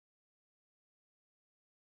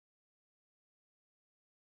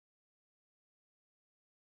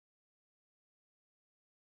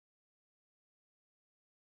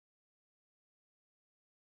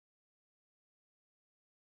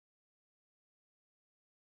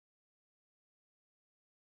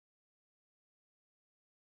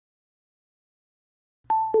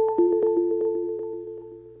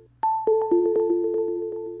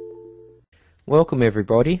Welcome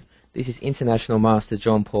everybody, this is International Master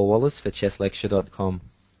John Paul Wallace for ChessLecture.com.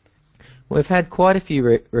 We've had quite a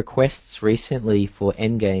few requests recently for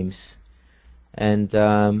endgames, and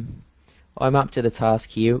I'm up to the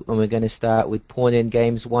task here, and we're going to start with Pawn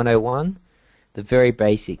Endgames 101, the very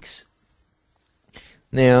basics.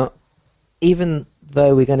 Now, even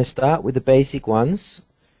though we're going to start with the basic ones,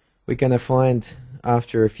 we're going to find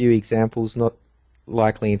after a few examples, not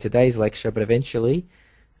likely in today's lecture, but eventually,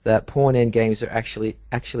 that pawn endgames are actually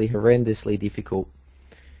horrendously difficult.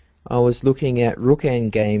 I was looking at rook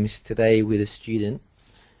endgames today with a student,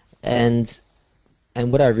 and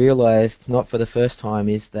what I realized, not for the first time,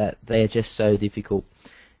 is that they are just so difficult.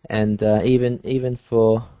 And even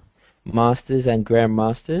for masters and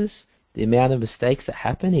grandmasters, the amount of mistakes that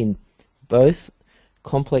happen in both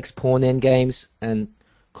complex pawn endgames and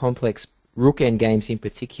complex rook endgames in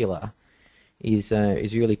particular is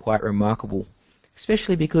really quite remarkable.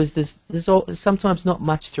 Especially because there's sometimes not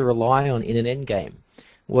much to rely on in an endgame.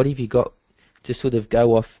 What have you got to sort of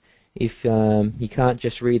go off if you can't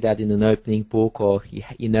just read that in an opening book, or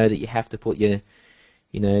you know that you have to put the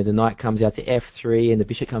knight comes out to f3 and the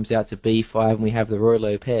bishop comes out to b5 and we have the Roy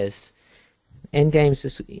Lopez. Endgames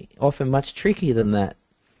are often much trickier than that.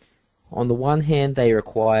 On the one hand, they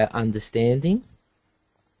require understanding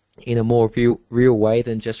in a more real way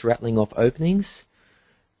than just rattling off openings.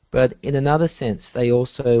 But in another sense, they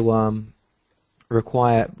also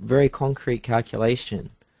require very concrete calculation.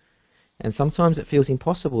 And sometimes it feels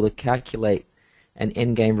impossible to calculate an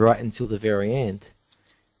endgame right until the very end.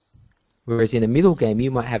 Whereas in a middle game,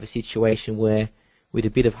 you might have a situation where, with a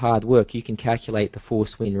bit of hard work, you can calculate the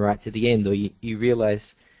force win right to the end, or you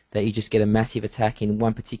realize that you just get a massive attack in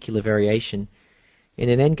one particular variation. In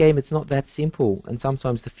an endgame, it's not that simple, and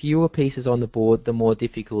sometimes the fewer pieces on the board, the more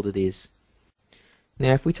difficult it is.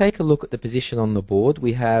 Now, if we take a look at the position on the board,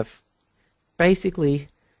 we have basically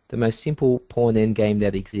the most simple pawn endgame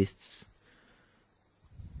that exists.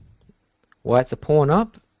 White's a pawn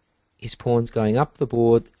up, his pawn's going up the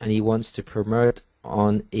board, and he wants to promote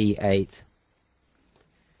on e8.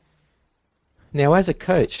 Now, as a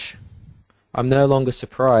coach, I'm no longer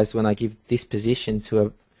surprised when I give this position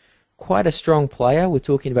to quite a strong player. We're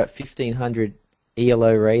talking about 1500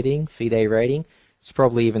 ELO rating, FIDE rating. It's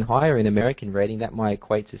probably even higher in American rating. That might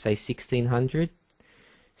equate to, say, 1600,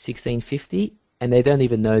 1650, and they don't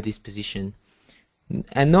even know this position.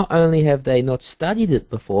 And not only have they not studied it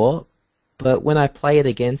before, but when I play it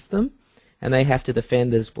against them, and they have to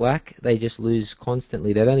defend as black, they just lose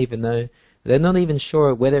constantly. They don't even know, they're not even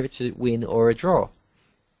sure whether it's a win or a draw.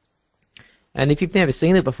 And if you've never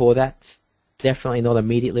seen it before, that's definitely not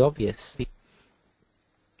immediately obvious.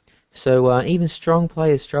 So even strong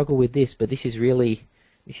players struggle with this, but this is really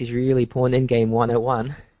Pawn Endgame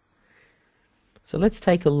 101. So let's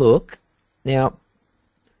take a look. Now,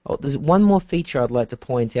 there's one more feature I'd like to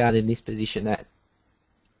point out in this position that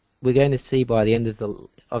we're going to see by the end of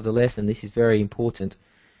the lesson. This is very important.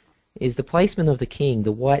 Is the placement of the king.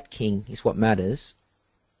 The white king is what matters.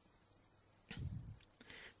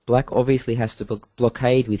 Black obviously has to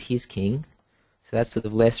blockade with his king, so that's sort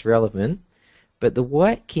of less relevant. But the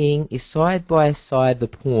white king is side by side the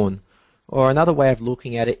pawn, or another way of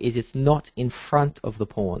looking at it is it's not in front of the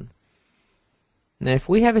pawn. Now, if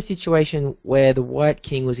we have a situation where the white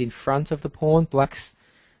king was in front of the pawn, black's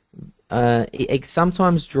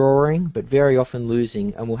sometimes drawing, but very often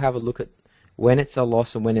losing, and we'll have a look at when it's a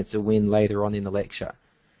loss and when it's a win later on in the lecture.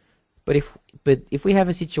 But if we have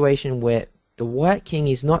a situation where the white king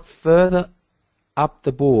is not further up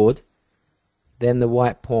the board than the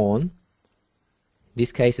white pawn, in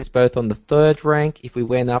this case, it's both on the third rank. If we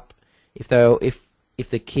went up, if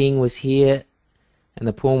the king was here and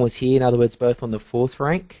the pawn was here, in other words, both on the fourth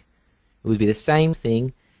rank, it would be the same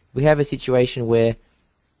thing. We have a situation where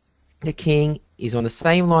the king is on the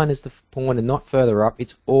same line as the pawn and not further up.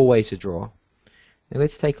 It's always a draw. Now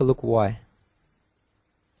let's take a look why.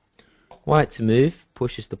 White to move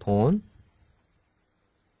pushes the pawn.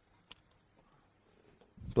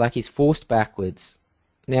 Black is forced backwards.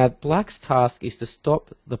 Now, black's task is to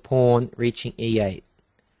stop the pawn reaching e8.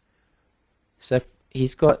 So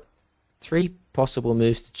he's got three possible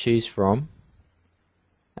moves to choose from.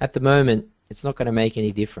 At the moment, it's not going to make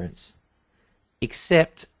any difference,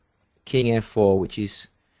 except king f4, which is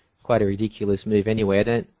quite a ridiculous move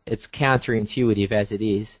anyway. It's counterintuitive as it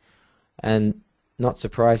is, and not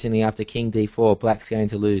surprisingly, after king d4, black's going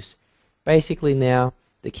to lose. Basically now,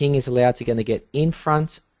 the king is allowed to get in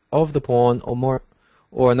front of the pawn,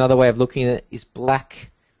 or another way of looking at it is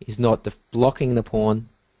black is not blocking the pawn,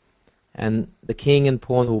 and the king and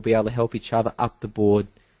pawn will be able to help each other up the board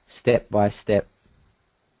step by step.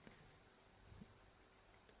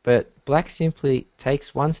 But black simply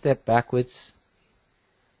takes one step backwards.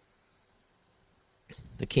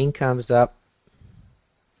 The king comes up.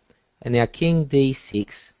 And now king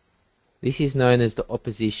d6. This is known as the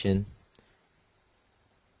opposition.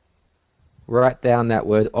 Write down that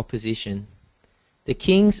word, opposition. The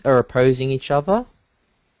kings are opposing each other.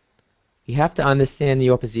 You have to understand the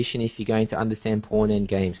opposition if you're going to understand pawn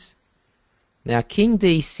endgames. Now king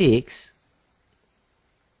d6,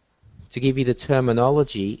 to give you the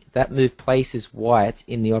terminology, that move places white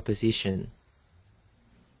in the opposition.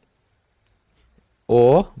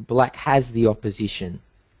 Or black has the opposition.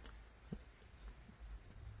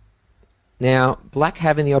 Now, black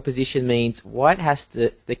having the opposition means white has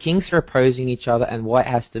to, the kings are opposing each other and white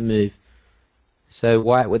has to move. So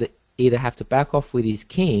white would either have to back off with his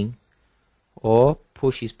king or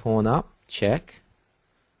push his pawn up, check.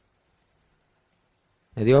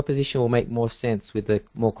 Now the opposition will make more sense with the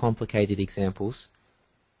more complicated examples.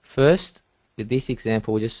 First, with this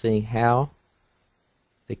example, we're just seeing how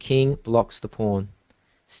the king blocks the pawn.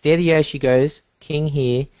 Steady as she goes, king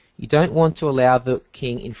here. You don't want to allow the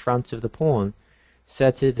king in front of the pawn.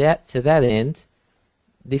 So to that end,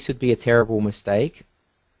 this would be a terrible mistake.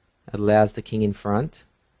 It allows the king in front.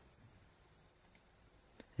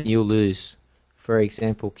 And you'll lose. For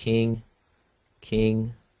example, king,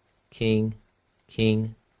 king, king,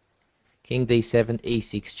 king, king d7,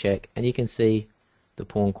 e6 check. And you can see the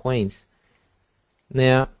pawn queens.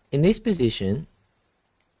 Now, in this position,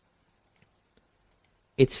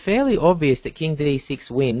 it's fairly obvious that king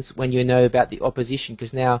d6 wins when you know about the opposition,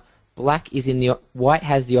 because now black is in the white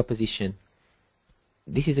has the opposition.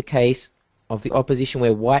 This is a case of the opposition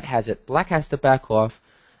where white has it. Black has to back off,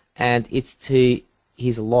 and it's to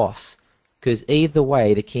his loss, because either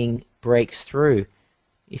way the king breaks through.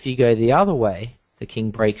 If you go the other way, the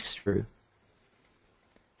king breaks through.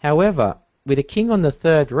 However, with a king on the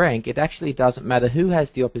 3rd rank, it actually doesn't matter who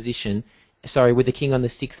has the opposition. Sorry, with the king on the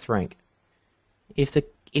 6th rank.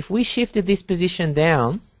 If we shifted this position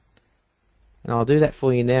down, and I'll do that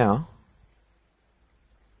for you now.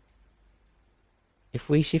 If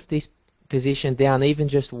we shift this position down even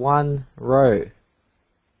just one row,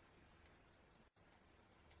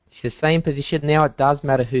 it's the same position. Now it does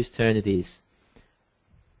matter whose turn it is.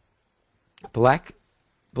 Black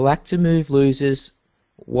to move loses,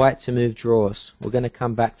 white to move draws. We're going to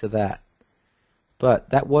come back to that. But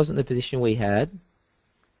that wasn't the position we had.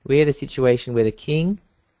 We had a situation where the king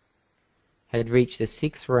had reached the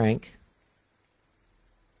 6th rank.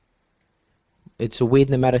 It's a win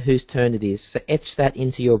no matter whose turn it is. So etch that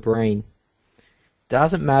into your brain.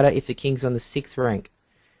 Doesn't matter if the king's on the 6th rank.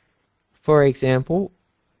 For example,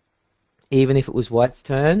 even if it was white's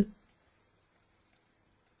turn,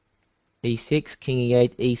 e6, king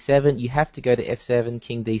e8, e7, you have to go to f7,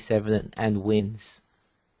 king d7, and wins.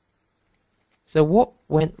 So what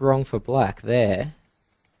went wrong for black there?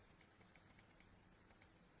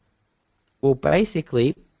 Well,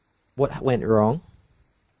 basically, what went wrong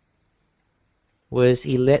was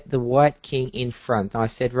he let the white king in front. I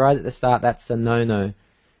said right at the start that's a no-no.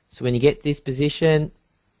 So when you get this position,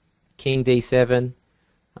 king d7,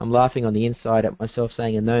 I'm laughing on the inside at myself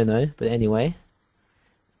saying a no-no, but anyway,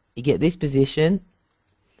 you get this position,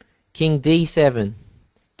 king d7,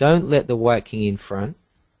 don't let the white king in front,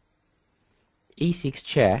 e6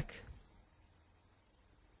 check,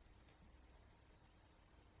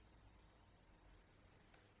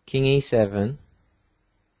 king e7,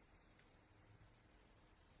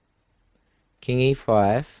 king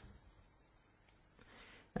e5.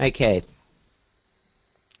 Okay,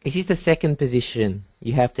 this is the second position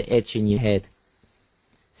you have to etch in your head.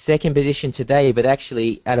 Second position today, but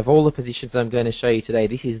actually out of all the positions I'm going to show you today,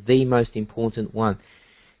 this is the most important one.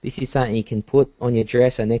 This is something you can put on your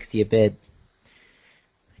dresser next to your bed.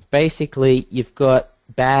 Basically, you've got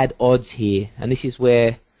bad odds here, and this is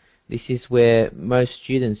where most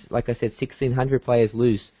students, like I said, 1600 players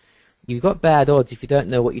lose. You've got bad odds. If you don't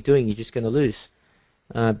know what you're doing, you're just going to lose.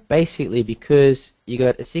 Basically, because you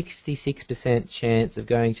got a 66% chance of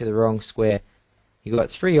going to the wrong square. You got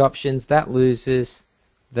 3 options. That loses,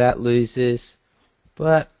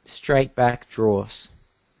 but straight back draws.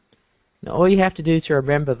 Now, all you have to do to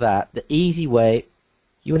remember that, the easy way,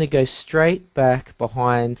 you want to go straight back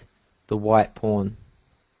behind the white pawn.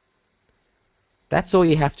 That's all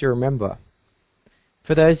you have to remember.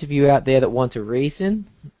 For those of you out there that want to reason,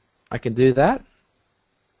 I can do that.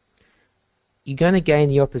 You're going to gain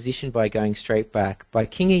the opposition by going straight back. By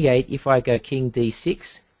king e8, if I go king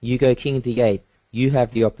d6, you go king d8. You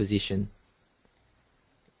have the opposition.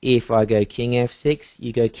 If I go king f6,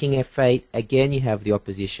 you go king f8. Again, you have the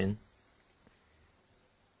opposition.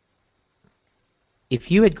 if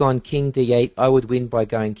you had gone king d8, I would win by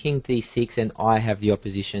going king d6, and I have the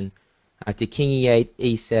opposition. After king e8,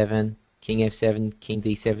 e7, king f7, king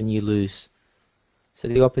d7, you lose. So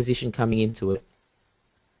the opposition coming into it.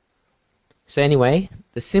 So anyway,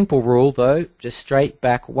 the simple rule though, just straight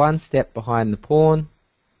back one step behind the pawn.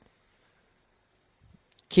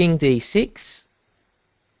 King d6,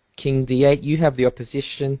 king d8, you have the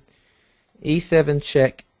opposition. e7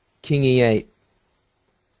 check, king e8.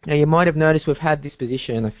 Now you might have noticed we've had this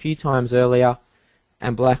position a few times earlier,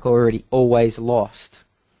 and black already always lost.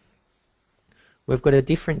 We've got a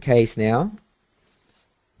different case now,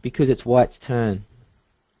 because it's white's turn.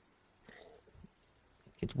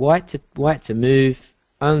 It's white to move,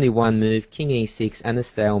 only one move, king e6 and a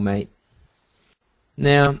stalemate.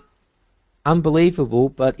 Now, unbelievable,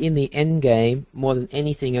 but in the endgame, more than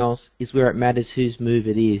anything else, is where it matters whose move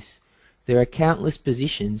it is. There are countless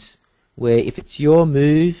positions where if it's your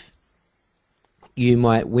move, you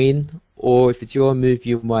might win, or if it's your move,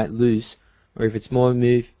 you might lose, or if it's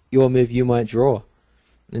your move, you might draw.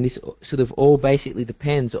 And this sort of all basically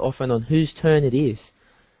depends often on whose turn it is.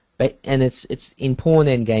 And it's in pawn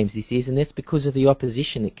endgames this is, and that's because of the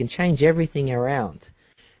opposition. It can change everything around.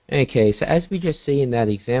 Okay, so as we just see in that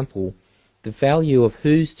example, the value of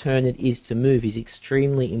whose turn it is to move is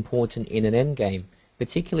extremely important in an endgame,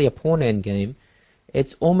 particularly a pawn endgame.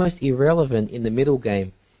 It's almost irrelevant in the middle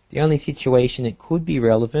game. The only situation it could be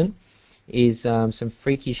relevant is some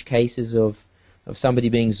freakish cases of somebody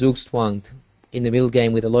being zugzwanged in the middle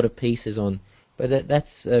game with a lot of pieces on, but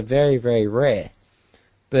that's very, very rare.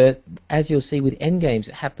 But as you'll see with endgames,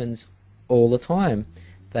 it happens all the time,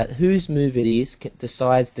 that whose move it is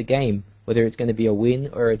decides the game, whether it's going to be a win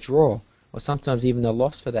or a draw, or sometimes even a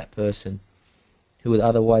loss for that person who would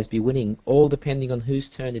otherwise be winning, all depending on whose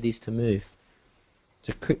turn it is to move.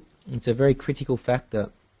 It's a very critical factor.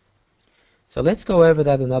 So let's go over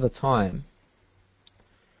that another time,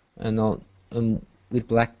 and with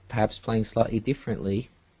black perhaps playing slightly differently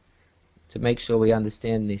to make sure we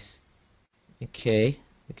understand this. Okay.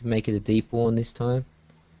 We can make it a d pawn this time.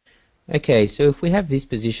 Okay, so if we have this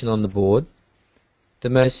position on the board, the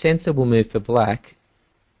most sensible move for black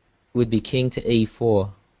would be king to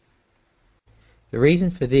e4. The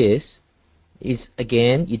reason for this is,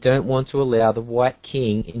 again, you don't want to allow the white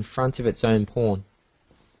king in front of its own pawn.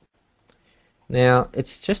 Now,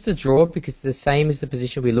 it's just a draw because it's the same as the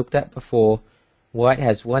position we looked at before. White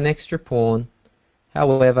has one extra pawn,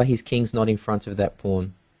 however, his king's not in front of that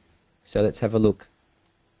pawn. So let's have a look.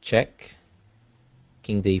 Check,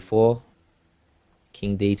 king d4,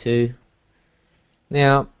 king d2.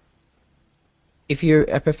 Now, if you're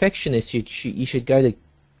a perfectionist, you should go to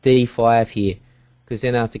d5 here, because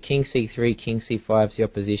then after king c3, king c5 is the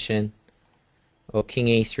opposition, or king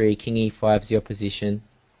e3, king e5 is the opposition.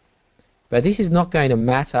 But this is not going to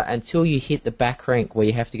matter until you hit the back rank where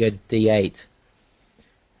you have to go to d8.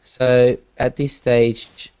 So at this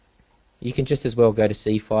stage, you can just as well go to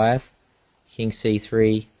c5, king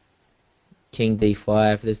c3, king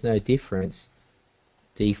d5, there's no difference.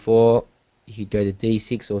 d4, you could go to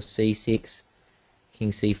d6 or c6,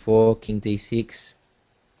 king c4, king d6,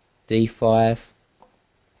 d5,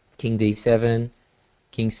 king d7,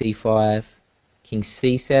 king c5, king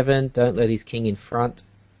c7, don't let his king in front,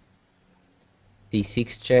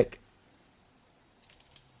 d6 check,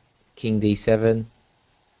 king d7,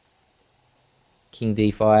 king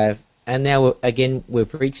d5, and now again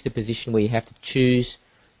we've reached the position where you have to choose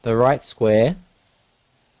the right square.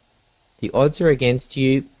 The odds are against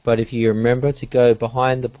you, but if you remember to go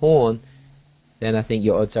behind the pawn, then I think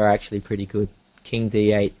your odds are actually pretty good. King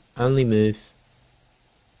d8, only move.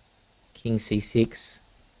 King c6,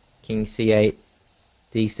 king c8,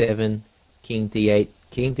 d7, king d8,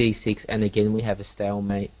 king d6, and again we have a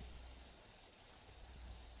stalemate.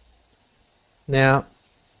 Now,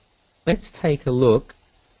 let's take a look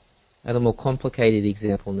at a more complicated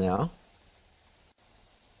example now.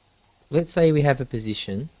 Let's say we have a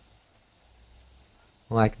position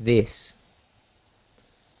like this.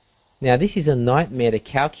 Now this is a nightmare to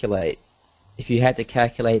calculate if you had to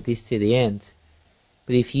calculate this to the end.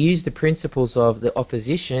 But if you use the principles of the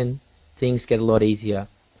opposition, things get a lot easier.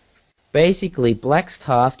 Basically, black's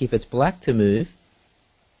task, if it's black to move,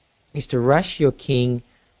 is to rush your king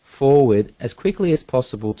forward as quickly as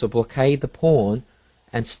possible to blockade the pawn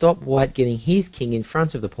and stop white getting his king in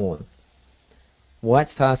front of the pawn.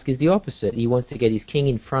 White's task is the opposite. He wants to get his king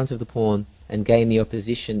in front of the pawn and gain the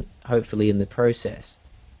opposition, hopefully, in the process.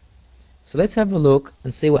 So let's have a look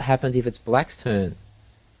and see what happens if it's black's turn.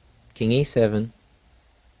 King e7,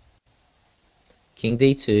 king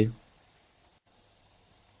d2,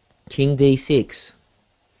 king d6.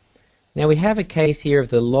 Now we have a case here of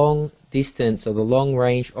the long distance or the long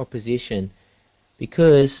range opposition,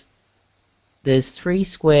 because there's 3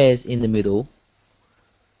 squares in the middle.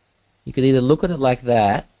 You could either look at it like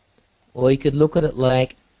that, or you could look at it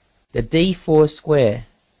like the d4 square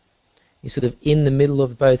is sort of in the middle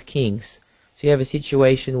of both kings. So you have a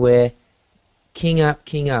situation where king up,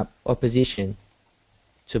 opposition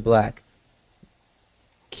to black.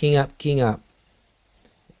 King up.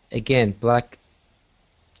 Again, black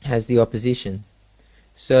has the opposition.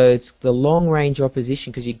 So it's the long range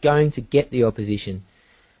opposition because you're going to get the opposition.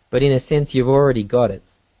 But in a sense, you've already got it.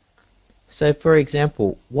 So for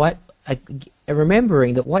example,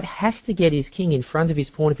 remembering that white has to get his king in front of his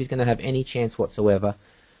pawn if he's going to have any chance whatsoever.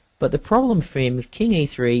 But the problem for him, with king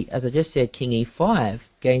e3, as I just said, king e5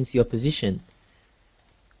 gains the opposition.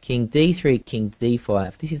 King d3, king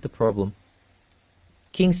d5. This is the problem.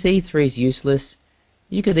 King c3 is useless.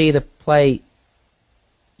 You could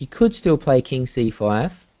still play king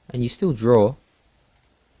c5, and you still draw.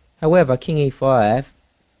 However, king e5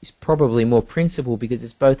 is probably more principal because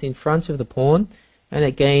it's both in front of the pawn, and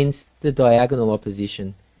it gains the diagonal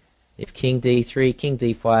opposition. If king d3, king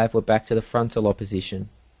d5, we're back to the frontal opposition.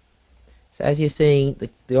 So as you're seeing,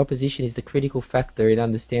 the opposition is the critical factor in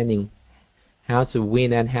understanding how to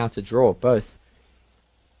win and how to draw, both.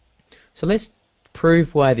 So let's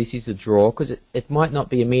prove why this is a draw, because it might not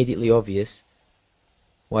be immediately obvious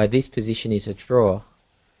why this position is a draw.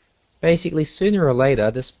 Basically, sooner or later,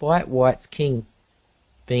 despite white's king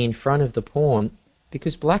being in front of the pawn,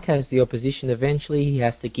 because black has the opposition, eventually he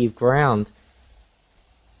has to give ground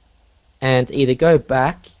and either go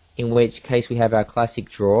back, in which case we have our classic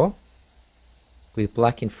draw with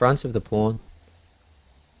black in front of the pawn,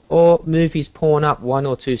 or move his pawn up 1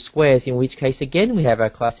 or 2 squares, in which case again we have our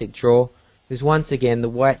classic draw, because once again the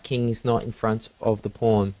white king is not in front of the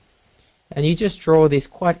pawn. And you just draw this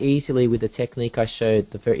quite easily with the technique I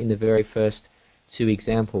showed in the very first 2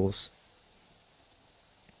 examples.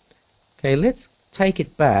 Okay, let's take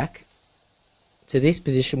it back to this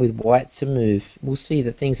position with white to move. We'll see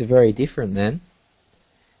that things are very different then.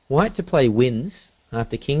 White to play wins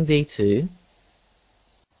after king d2,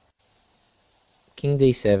 king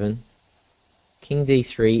d7, king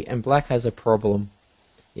d3, and black has a problem.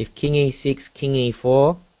 If king e6, king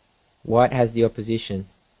e4, white has the opposition.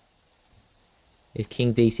 If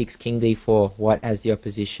king d6, king d4, white has the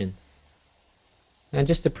opposition. And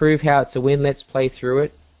just to prove how it's a win, let's play through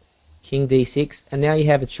it. King d6, and now you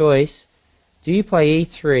have a choice. Do you play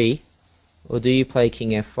e3 or do you play king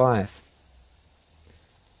f5?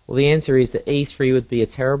 Well, the answer is that e3 would be a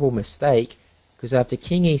terrible mistake, because after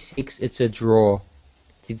king e6 it's a draw.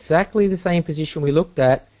 It's exactly the same position we looked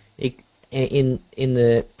at in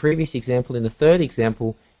the previous example, in the third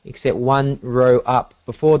example, except 1 row up.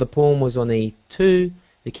 Before, the pawn was on e2,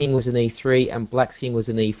 the king was on e3, and black's king was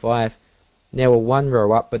on e5. Now we're 1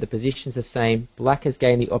 row up, but the position's the same. Black has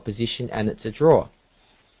gained the opposition, and it's a draw.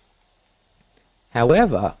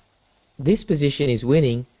 However, this position is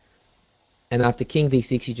winning, and after king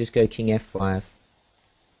d6 you just go king f5.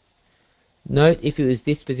 Note, if it was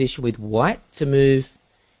this position with white to move,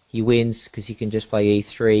 he wins because he can just play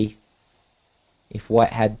e3. If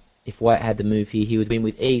white had the move here, he would win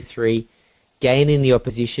with e3, gaining the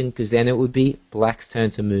opposition, because then it would be black's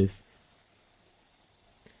turn to move.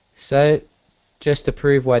 So, just to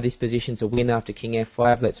prove why this position's a win after king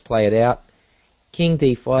f5, let's play it out. King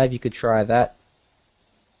d5, you could try that.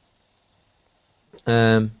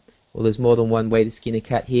 Well, there's more than one way to skin a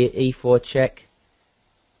cat here. e4 check.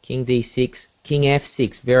 King d6. King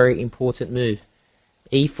f6, very important move.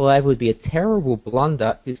 e5 would be a terrible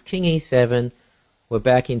blunder, because king e7, we're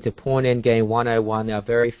back into Pawn Endgame 101, our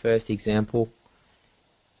very first example.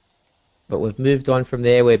 But we've moved on from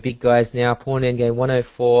there, we're big guys now. Pawn Endgame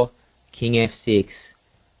 104, king f6,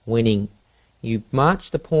 winning. You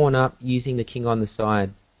march the pawn up using the king on the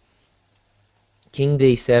side. King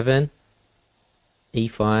d7,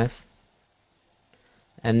 e5.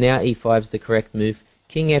 And now e5 is the correct move.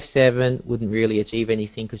 King f7 wouldn't really achieve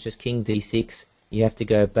anything, because just king d6, you have to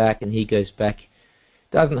go back, and he goes back.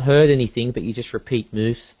 Doesn't hurt anything, but you just repeat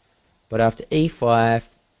moves. But after e5,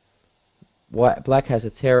 black has a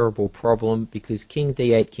terrible problem, because king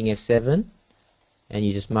d8, king f7, and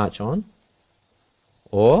you just march on.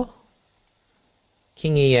 Or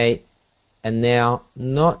king e8, and now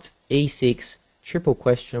not e6, triple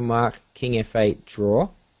question mark, king f8, draw.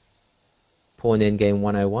 Pawn Endgame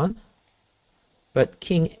 101. But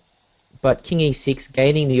king e6,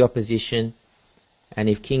 gaining the opposition. And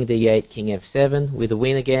if king d8, king f7, with a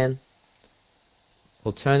win again.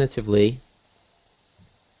 Alternatively,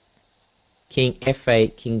 king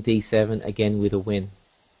f8, king d7, again with a win.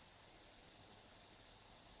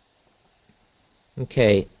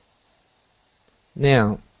 Okay,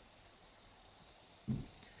 now,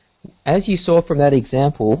 as you saw from that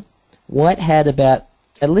example, White had about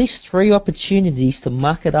at least 3 opportunities to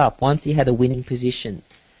muck it up once he had a winning position.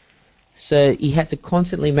 So he had to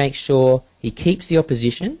constantly make sure he keeps the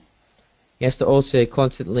opposition. He has to also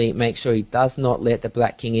constantly make sure he does not let the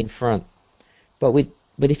black king in front. But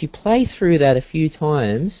if you play through that a few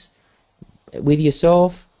times, with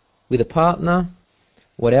yourself, with a partner,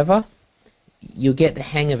 whatever, you'll get the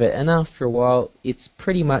hang of it. And after a while, it's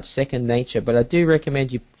pretty much second nature. But I do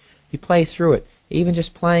recommend you play through it. Even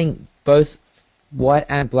just playing both white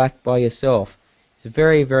and black by yourself. It's a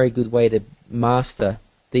very, very good way to master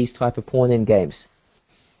these type of pawn end games.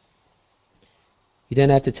 You don't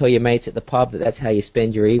have to tell your mates at the pub that that's how you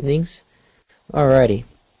spend your evenings. Alrighty.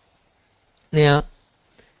 Now,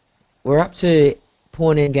 we're up to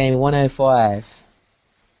Pawn Endgame 105.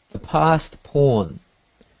 The passed pawn.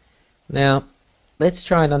 Now, let's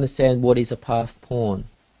try and understand what is a passed pawn.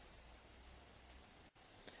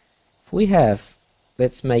 If we have,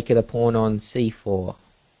 let's make it a pawn on c4.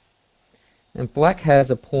 And black has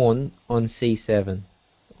a pawn on c7.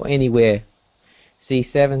 Or anywhere.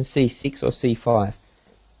 c7, c6 or c5.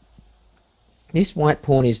 This white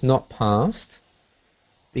pawn is not passed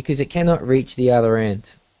because it cannot reach the other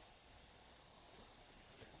end.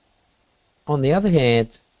 On the other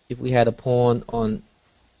hand, if we had a pawn on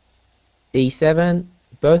e7,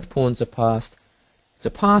 both pawns are passed. It's a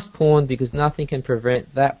passed pawn because nothing can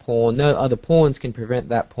prevent that pawn, no other pawns can prevent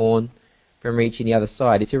that pawn from reaching the other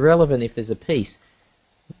side. It's irrelevant if there's a piece.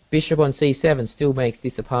 Bishop on c7 still makes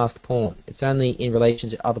this a passed pawn. It's only in relation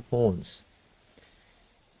to other pawns.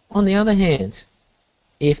 On the other hand,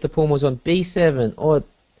 if the pawn was on b7 or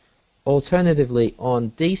alternatively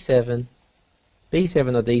on d7,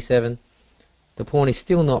 b7 or d7, the pawn is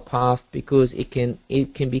still not passed because it can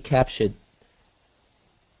be captured.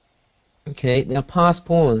 Okay, now passed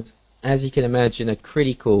pawns, as you can imagine, are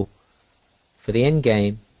critical for the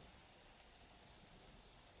endgame.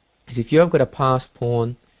 Because if you've got a passed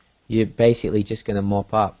pawn, you're basically just going to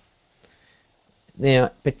mop up.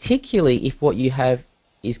 Now, particularly if what you have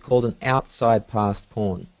is called an outside passed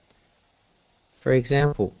pawn. For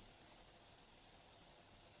example,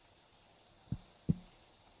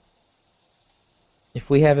 if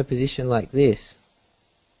we have a position like this,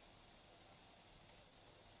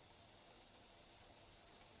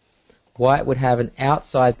 white would have an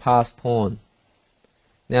outside passed pawn.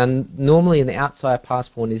 Now, normally an outside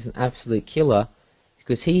passed pawn is an absolute killer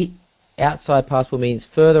because outside passed pawn means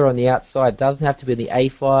further on the outside. It doesn't have to be the A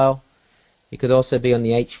file. It could also be on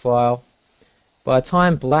the H file. By the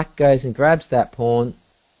time black goes and grabs that pawn,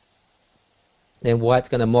 then white's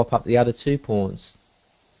going to mop up the other 2 pawns.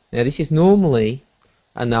 Now, this is normally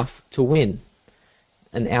enough to win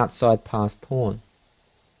an outside passed pawn.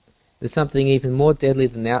 There's something even more deadly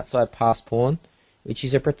than the outside passed pawn, which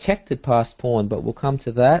is a protected passed pawn, but we'll come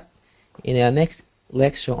to that in our next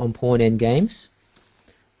lecture on pawn endgames.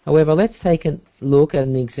 However, let's take a look at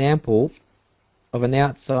an example of an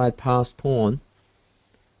outside passed pawn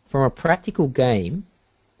from a practical game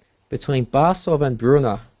between Barsov and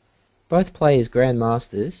Brunner, both players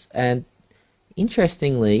grandmasters, and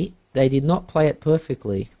interestingly, they did not play it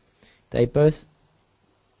perfectly. They both,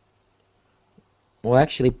 well,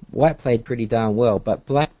 actually, white played pretty darn well, but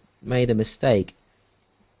black made a mistake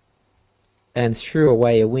and threw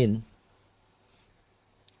away a win.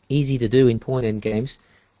 Easy to do in pawn endgames.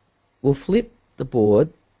 We'll flip the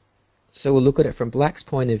board, so we'll look at it from black's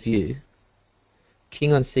point of view.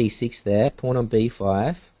 King on c6 there, pawn on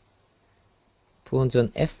b5, pawns on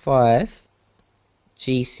f5,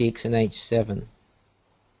 g6 and h7.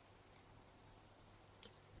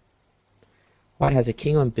 White has a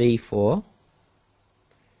king on b4,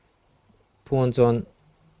 pawns on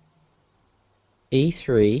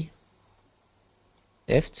e3,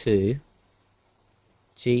 f2,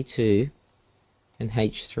 g2 and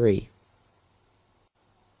h3.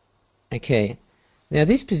 Okay, now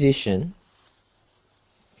this position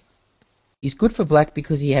is good for black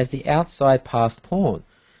because he has the outside passed pawn.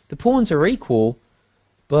 The pawns are equal,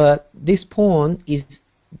 but this pawn is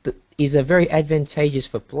a very advantageous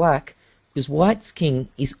for black because white's king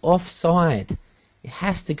is offside. It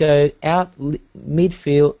has to go out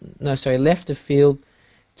left of field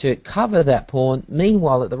to cover that pawn.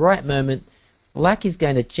 Meanwhile, at the right moment, black is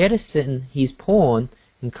going to jettison his pawn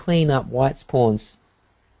and clean up white's pawns.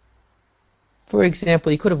 For example,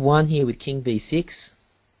 he could have won here with king b6.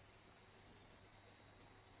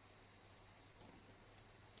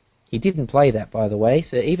 He didn't play that, by the way,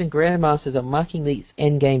 so even grandmasters are mucking these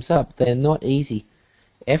endgames up. They're not easy.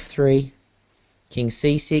 f3, king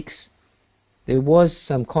c6. there was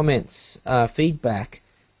some comments, feedback,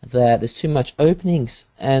 that there's too much openings,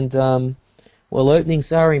 and well,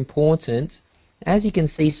 openings are important. As you can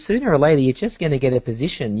see, sooner or later you're just going to get a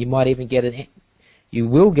position. You might even get you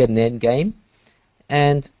will get an end game,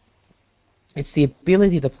 and it's the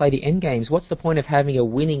ability to play the end games. What's the point of having a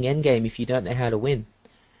winning end game if you don't know how to win?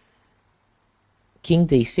 King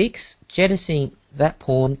d6, jettisoning that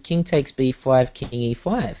pawn. King takes b5, king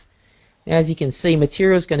e5. Now, as you can see,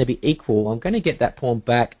 material is going to be equal. I'm going to get that pawn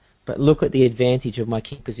back, but look at the advantage of my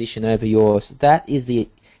king position over yours. That is the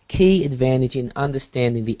key advantage in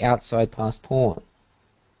understanding the outside passed pawn.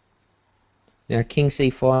 Now, king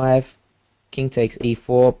c5, king takes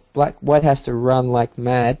e4. White has to run like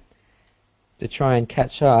mad to try and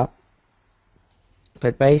catch up,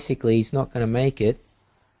 but basically he's not going to make it.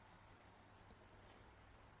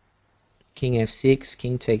 King f6,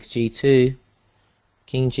 king takes g2,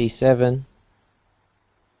 king g7.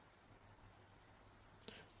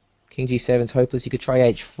 King g7 is hopeless. You could try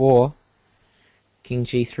h4, king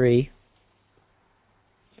g3.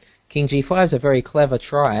 King g5 is a very clever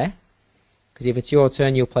try, because if it's your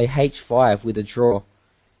turn you'll play h5 with a draw.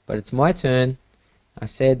 But it's my turn. I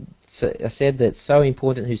said that it's so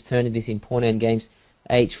important whose turn it is in Pawn Endgames.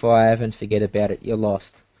 h5, and forget about it. You're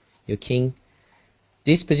lost. Your king.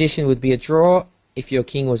 This position would be a draw if your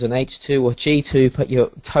king was on h2 or g2, but you're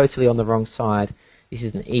totally on the wrong side. This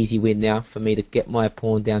is an easy win now for me to get my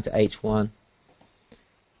pawn down to h1.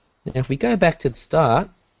 Now if we go back to the start,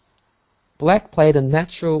 Black played a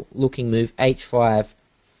natural looking move, h5.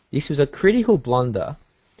 This was a critical blunder.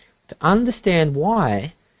 To understand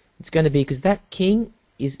why, it's going to be because that king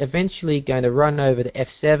is eventually going to run over to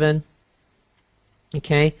f7.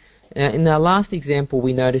 Okay, now in our last example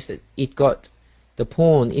we noticed that it got the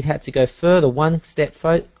pawn, it had to go further, one step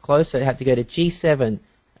closer. It had to go to g7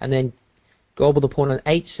 and then gobble the pawn on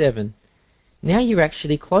h7. Now you're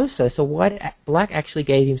actually closer, so Black actually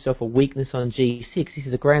gave himself a weakness on g6. This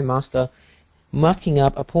is a grandmaster mucking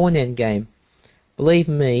up a pawn endgame. Believe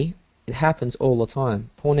me, it happens all the time.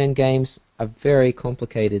 Pawn endgames are very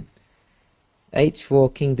complicated.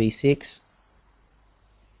 h4, king b6,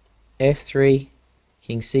 f3,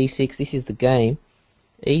 king c6. This is the game.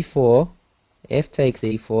 e4, f takes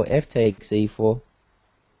e4, f takes e4,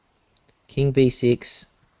 king b6,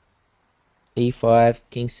 e5,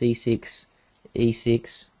 king c6,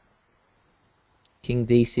 e6, king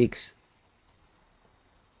d6,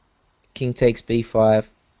 king takes b5,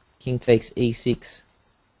 king takes e6.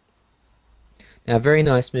 Now, very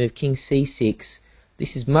nice move, king c6.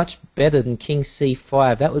 This is much better than king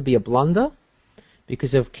c5. That would be a blunder.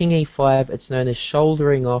 Because of king e5, it's known as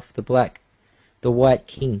shouldering off the white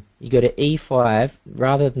king. You go to e5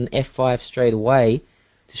 rather than f5 straight away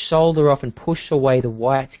to shoulder off and push away the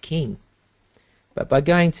white king. But by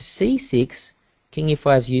going to c6, king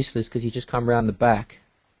e5 is useless because you just come around the back.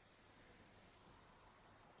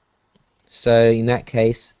 So in that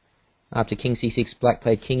case, after king c6, Black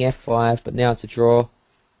played king f5, but now it's a draw.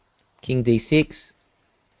 King d6,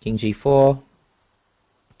 king g4,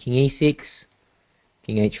 king e6,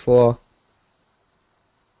 king h4,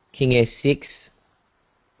 king f6,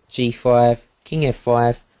 g5, king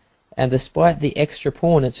f5, and despite the extra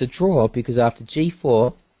pawn, it's a draw because after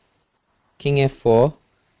g4, king f4,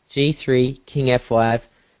 g3, king f5,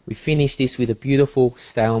 we finish this with a beautiful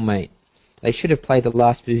stalemate. They should have played the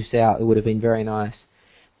last moves out. It would have been very nice,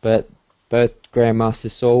 but both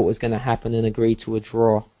grandmasters saw what was going to happen and agreed to a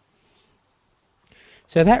draw.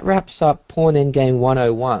 So that wraps up Pawn Endgame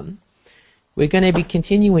 101. We're going to be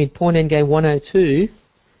continuing with Pawn Endgame 102,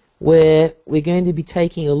 where we're going to be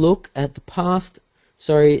taking a look at the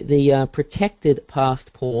protected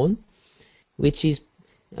passed pawn, which is,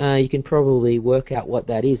 you can probably work out what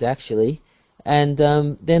that is actually, and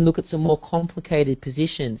then look at some more complicated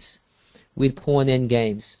positions with Pawn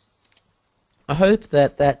Endgames. I hope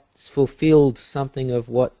that that's fulfilled something of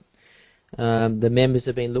what the members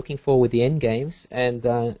have been looking for with the endgames,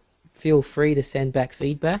 and feel free to send back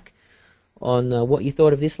feedback on what you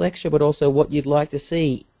thought of this lecture, but also what you'd like to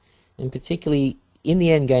see, and particularly in the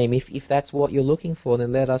endgame. If that's what you're looking for,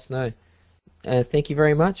 then let us know. Thank you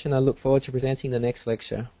very much, and I look forward to presenting the next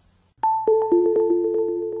lecture.